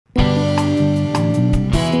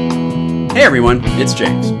Hey everyone, it's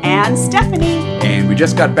James. And Stephanie. And we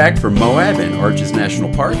just got back from Moab and Arches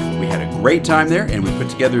National Park. We had a great time there, and we put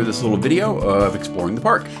together this little video of exploring the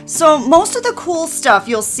park. So most of the cool stuff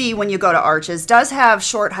you'll see when you go to Arches does have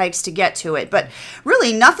short hikes to get to it, but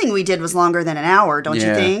really nothing we did was longer than an hour, don't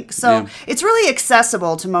you think? So it's really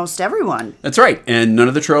accessible to most everyone. That's right, and none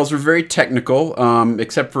of the trails were very technical,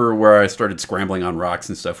 except for where I started scrambling on rocks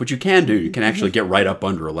and stuff, which you can do. You can actually get right up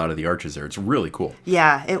under a lot of the arches there. It's really cool.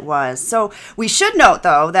 Yeah, it was. So we should note,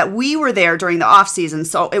 though, that we were there during the off-season,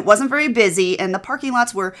 so it wasn't very busy, and the parking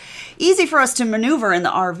lots were easy for us to maneuver in the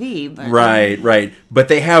RV. But, right. But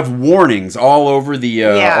they have warnings all over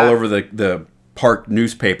the park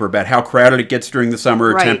newspaper about how crowded it gets during the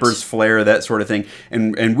summer, tempers flare, that sort of thing.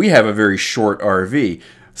 And we have a very short RV.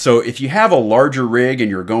 So if you have a larger rig and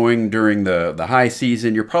you're going during the high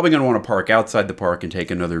season, you're probably going to want to park outside the park and take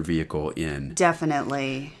another vehicle in.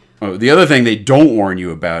 Definitely. Oh, the other thing they don't warn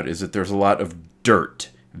you about is that there's a lot of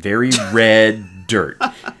dirt. Very red dirt.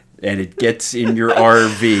 And it gets in your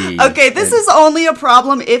RV. Okay, this is only a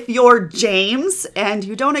problem if you're James and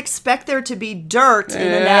you don't expect there to be dirt in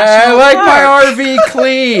a national park. I like park. my RV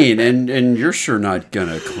clean, and you're sure not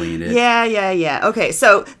gonna clean it. Yeah. Okay,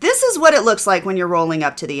 so this is what it looks like when you're rolling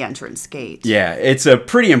up to the entrance gate. Yeah, it's a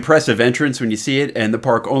pretty impressive entrance when you see it, and the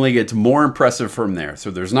park only gets more impressive from there.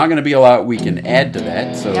 So there's not gonna be a lot we can add to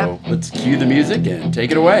that. So let's cue the music and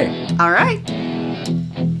take it away. All right.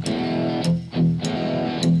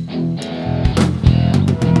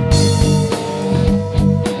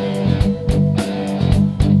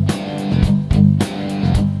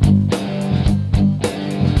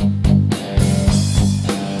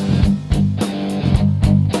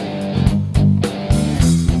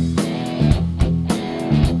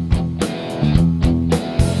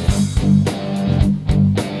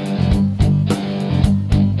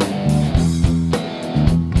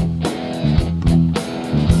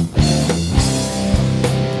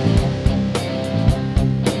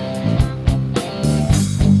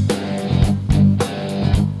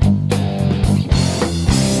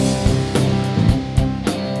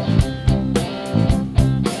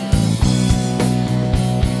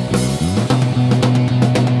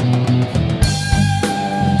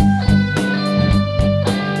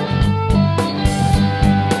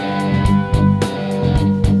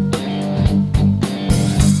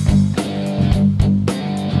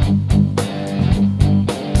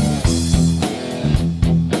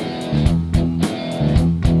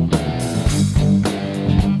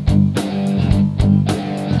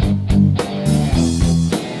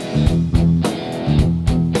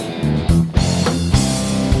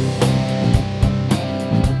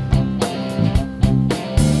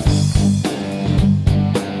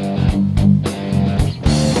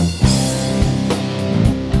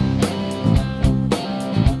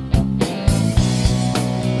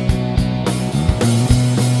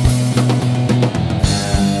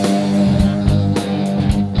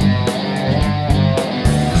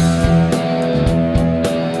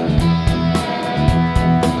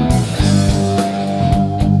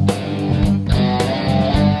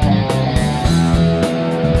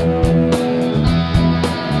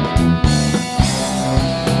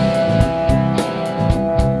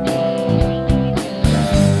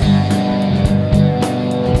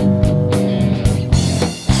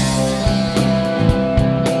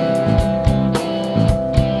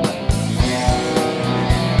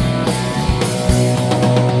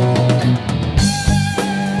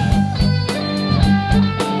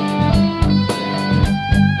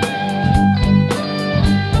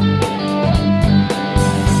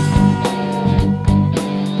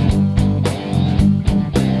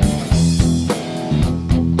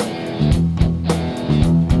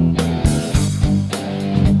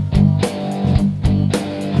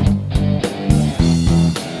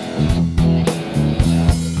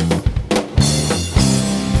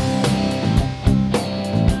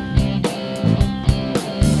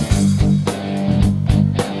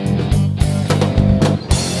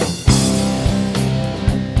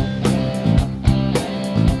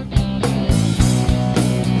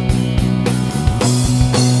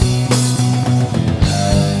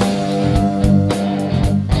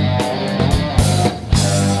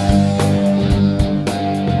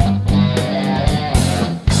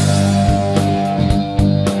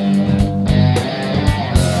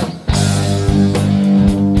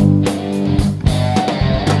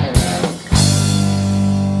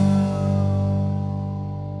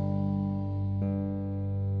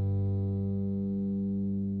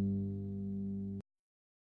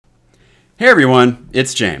 Hey everyone,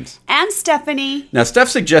 it's James. And Stephanie. Now, Steph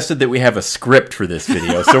suggested that we have a script for this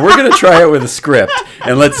video, so we're going to try it with a script,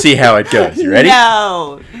 and let's see how it goes. You ready?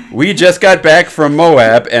 No. We just got back from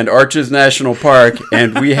Moab and Arches National Park,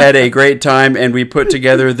 and we had a great time, and we put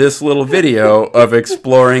together this little video of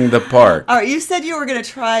exploring the park. All right, you said you were going to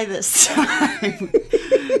try this time.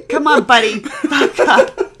 Come on, buddy. Back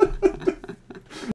up.